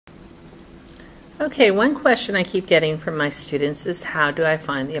Okay, one question I keep getting from my students is how do I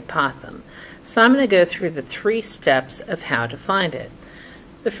find the apothem? So I'm going to go through the 3 steps of how to find it.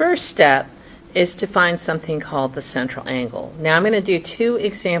 The first step is to find something called the central angle. Now I'm going to do 2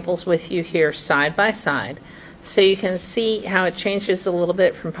 examples with you here side by side so you can see how it changes a little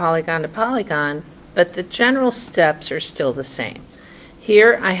bit from polygon to polygon, but the general steps are still the same.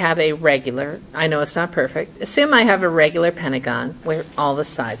 Here I have a regular, I know it's not perfect, assume I have a regular pentagon where all the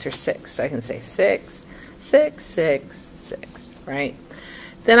sides are 6. So I can say 6, 6, 6, 6, right?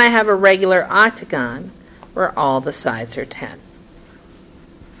 Then I have a regular octagon where all the sides are 10.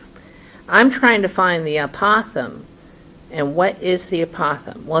 I'm trying to find the apothem. And what is the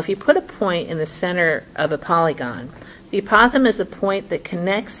apothem? Well, if you put a point in the center of a polygon, the apothem is a point that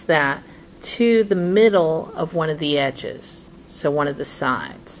connects that to the middle of one of the edges. So one of the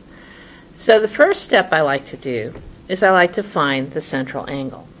sides. So the first step I like to do is I like to find the central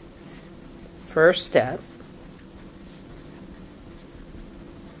angle. First step,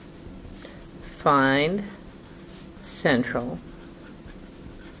 find central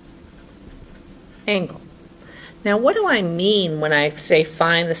angle. Now what do I mean when I say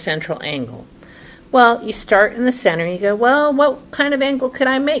find the central angle? Well, you start in the center and you go, well, what kind of angle could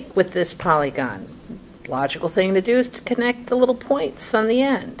I make with this polygon? Logical thing to do is to connect the little points on the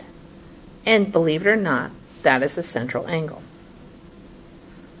end. And believe it or not, that is a central angle.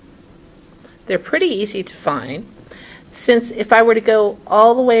 They're pretty easy to find, since if I were to go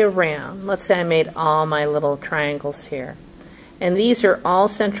all the way around, let's say I made all my little triangles here, and these are all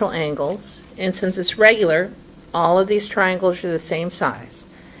central angles, and since it's regular, all of these triangles are the same size.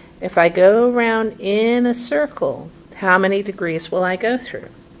 If I go around in a circle, how many degrees will I go through?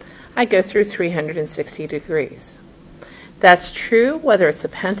 I go through 360 degrees. That's true whether it's a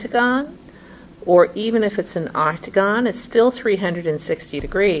pentagon or even if it's an octagon, it's still 360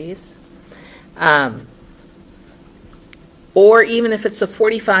 degrees. Or even if it's a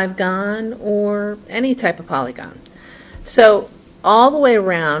 45-gon or any type of polygon. So all the way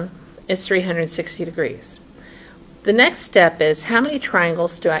around is 360 degrees. The next step is how many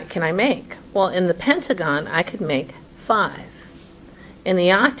triangles can I make? Well, in the pentagon, I could make 5. In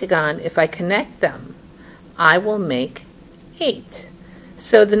the octagon, if I connect them, I will make 8.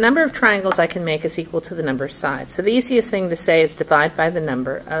 So the number of triangles I can make is equal to the number of sides. So the easiest thing to say is divide by the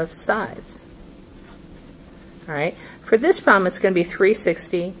number of sides. All right. For this problem, it's going to be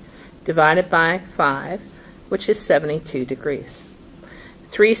 360 divided by 5, which is 72 degrees.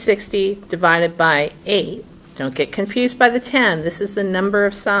 360 divided by 8, don't get confused by the 10. This is the number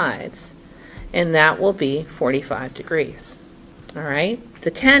of sides, and that will be 45 degrees. All right,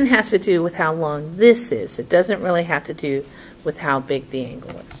 the 10 has to do with how long this is. It doesn't really have to do with how big the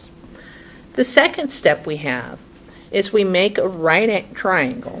angle is. The second step we have is we make a right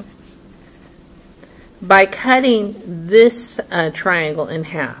triangle by cutting this triangle in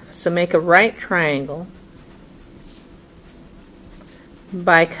half. So make a right triangle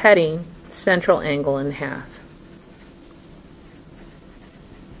by cutting central angle in half.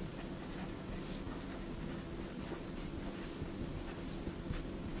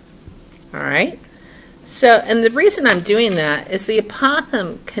 All right, so, and the reason I'm doing that is the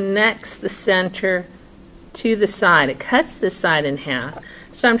apothem connects the center to the side. It cuts this side in half,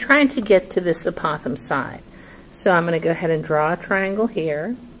 so I'm trying to get to this apothem side. So I'm going to go ahead and draw a triangle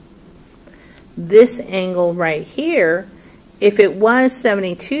here. This angle right here, if it was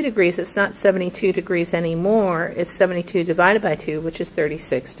 72 degrees, it's not 72 degrees anymore. It's 72 divided by 2, which is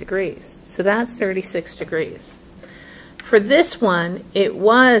 36 degrees. So that's 36 degrees. For this one, it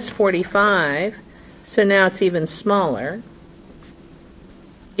was 45, so now it's even smaller.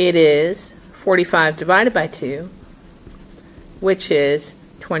 It is 45 divided by 2, which is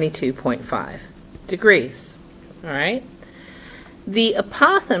 22.5 degrees. All right? The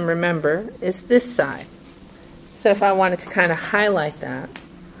apothem, remember, is this side. So if I wanted to kind of highlight that,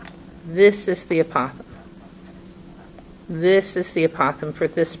 this is the apothem. This is the apothem for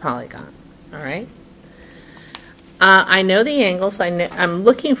this polygon. All right? I know the angles. I'm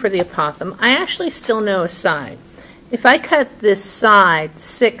looking for the apothem. I actually still know a side. If I cut this side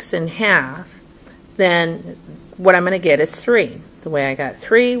 6 in half, then what I'm going to get is 3. The way I got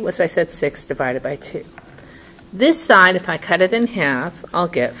 3 was I said 6 divided by 2. This side, if I cut it in half, I'll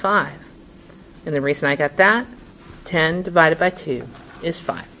get 5. And the reason I got that, 10 divided by 2 is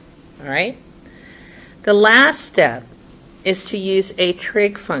 5. All right? The last step is to use a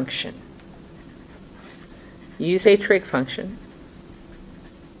trig function. Use a trig function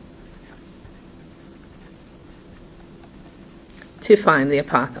to find the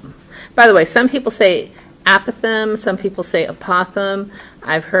apothem. By the way, some people say apothem. Some people say apothem.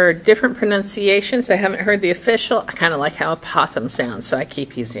 I've heard different pronunciations. I haven't heard the official. I kind of like how apothem sounds, so I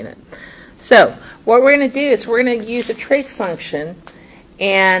keep using it. So what we're going to do is we're going to use a trig function,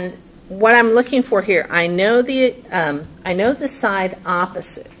 and what I'm looking for here, I know the side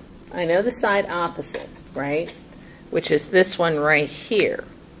opposite. I know the side opposite, right? Which is this one right here,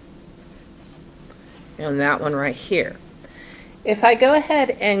 and that one right here. If I go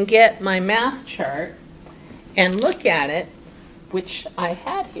ahead and get my math chart and look at it, which I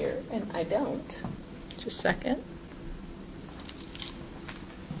had here, and I don't, just a second.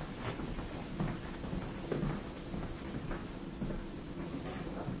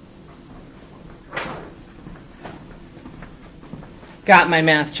 Got my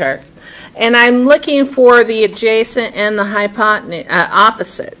math chart. And I'm looking for the adjacent and the hypotenuse,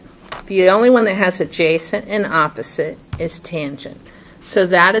 opposite. The only one that has adjacent and opposite is tangent. So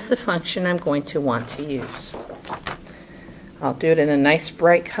that is the function I'm going to want to use. I'll do it in a nice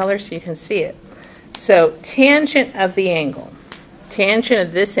bright color so you can see it. So tangent of the angle, tangent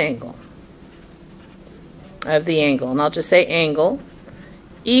of this angle, of the angle, and I'll just say angle,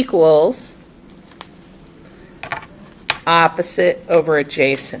 equals opposite over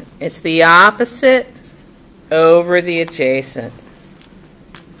adjacent. It's the opposite over the adjacent.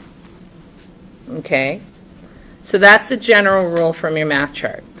 Okay? So that's the general rule from your math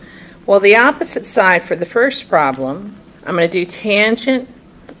chart. Well, the opposite side for the first problem, I'm going to do tangent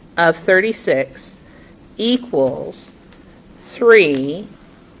of 36 equals 3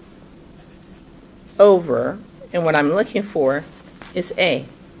 over, and what I'm looking for is A.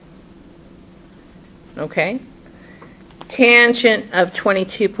 Okay? Tangent of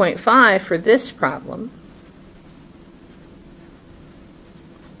 22.5 for this problem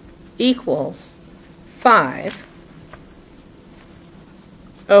equals 5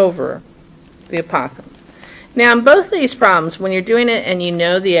 over the apothem. Now, in both of these problems, when you're doing it and you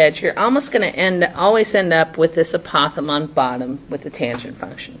know the edge, you're almost going to always end up with this apothem on bottom with the tangent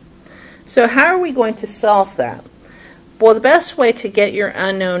function. So how are we going to solve that? Well, the best way to get your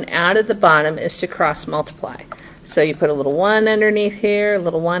unknown out of the bottom is to cross multiply. So you put a little 1 underneath here, a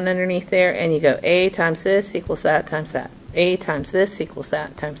little 1 underneath there, and you go A times this equals that times that. A times this equals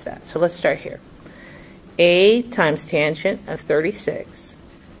that times that. So let's start here. A times tangent of 36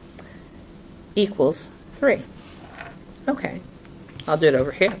 equals 3. Okay, I'll do it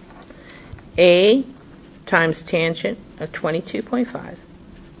over here. A times tangent of 22.5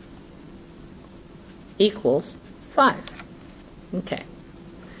 equals 5. Okay.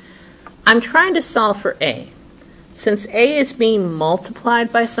 I'm trying to solve for A. Since A is being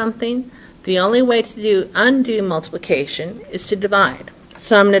multiplied by something, the only way to do undo multiplication is to divide.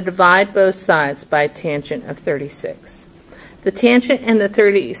 So I'm going to divide both sides by tangent of 36. The tangent and the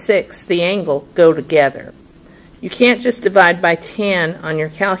 36, the angle, go together. You can't just divide by tan on your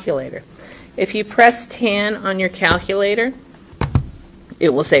calculator. If you press tan on your calculator, it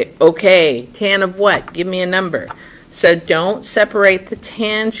will say, okay, tan of what? Give me a number. So don't separate the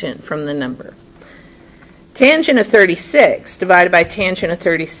tangent from the number. Tangent of 36 divided by tangent of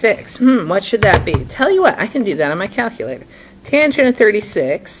 36. What should that be? Tell you what, I can do that on my calculator. Tangent of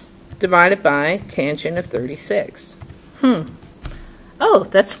 36 divided by tangent of 36. Oh,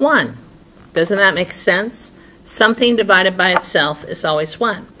 that's 1. Doesn't that make sense? Something divided by itself is always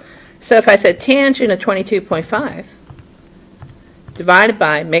 1. So if I said tangent of 22.5 divided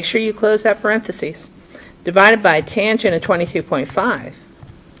by, make sure you close that parentheses, divided by tangent of 22.5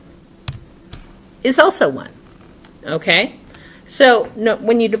 is also 1. Okay? So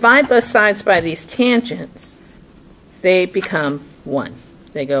when you divide both sides by these tangents, they become 1.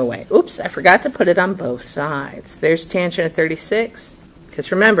 They go away. Oops, I forgot to put it on both sides. There's tangent of 36.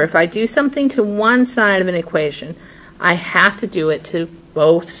 Because remember, if I do something to one side of an equation, I have to do it to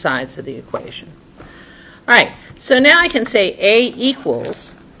both sides of the equation. All right, so now I can say A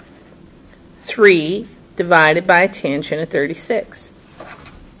equals 3 divided by tangent of 36.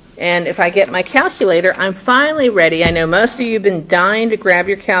 And if I get my calculator, I'm finally ready. I know most of you have been dying to grab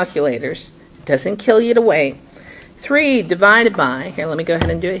your calculators. It doesn't kill you to wait. 3 divided by, here, let me go ahead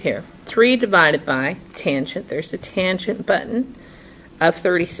and do it here. 3 divided by tangent, there's the tangent button, of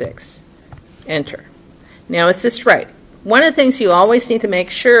 36. Enter. Now, is this right? One of the things you always need to make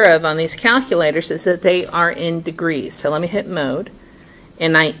sure of on these calculators is that they are in degrees. So let me hit mode.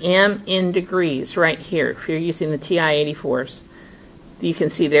 And I am in degrees right here. If you're using the TI-84s, you can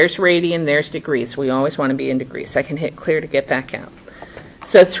see there's radian, there's degrees. We always want to be in degrees. I can hit clear to get back out.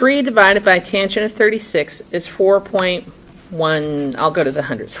 So 3 divided by tangent of 36 is 4.1, I'll go to the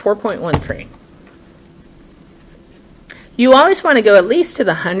hundreds, 4.13. You always want to go at least to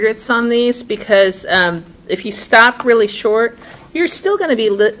the hundredths on these, because if you stop really short, you're still going to be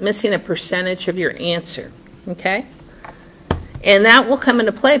missing a percentage of your answer, okay? And that will come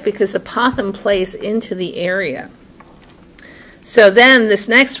into play because apothem plays into the area. So then this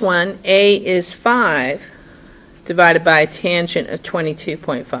next one, A is 5 divided by a tangent of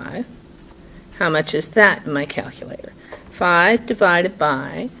 22.5. How much is that in my calculator? 5 divided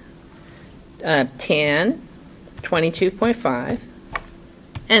by tan 22.5,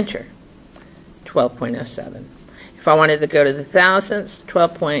 enter, 12.07. If I wanted to go to the thousandths,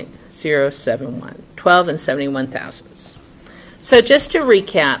 12.071, 12 and 71 thousandths. So just to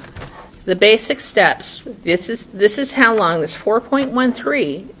recap, the basic steps, this is how long, this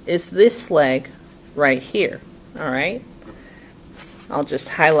 4.13 is this leg right here, all right? I'll just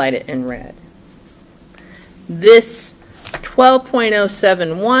highlight it in red. This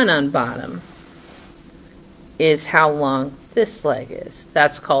 12.071 on bottom is how long this leg is.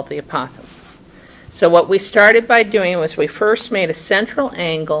 That's called the apothem. So what we started by doing was we first made a central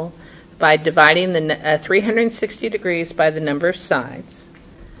angle by dividing the 360 degrees by the number of sides.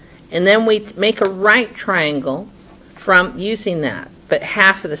 And then we make a right triangle from using that, but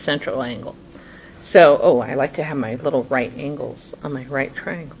half of the central angle. So, I like to have my little right angles on my right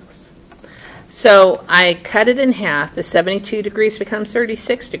triangles. So I cut it in half. The 72 degrees becomes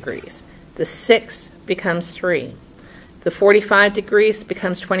 36 degrees. The 6 becomes 3. The 45 degrees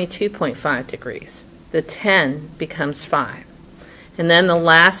becomes 22.5 degrees. The 10 becomes 5. And then the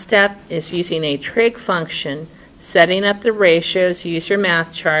last step is using a trig function, setting up the ratios, use your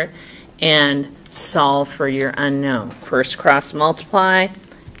math chart, and solve for your unknown. First cross multiply,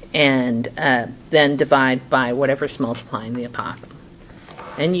 and then divide by whatever's multiplying the apothem.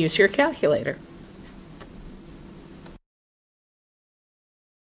 And use your calculator.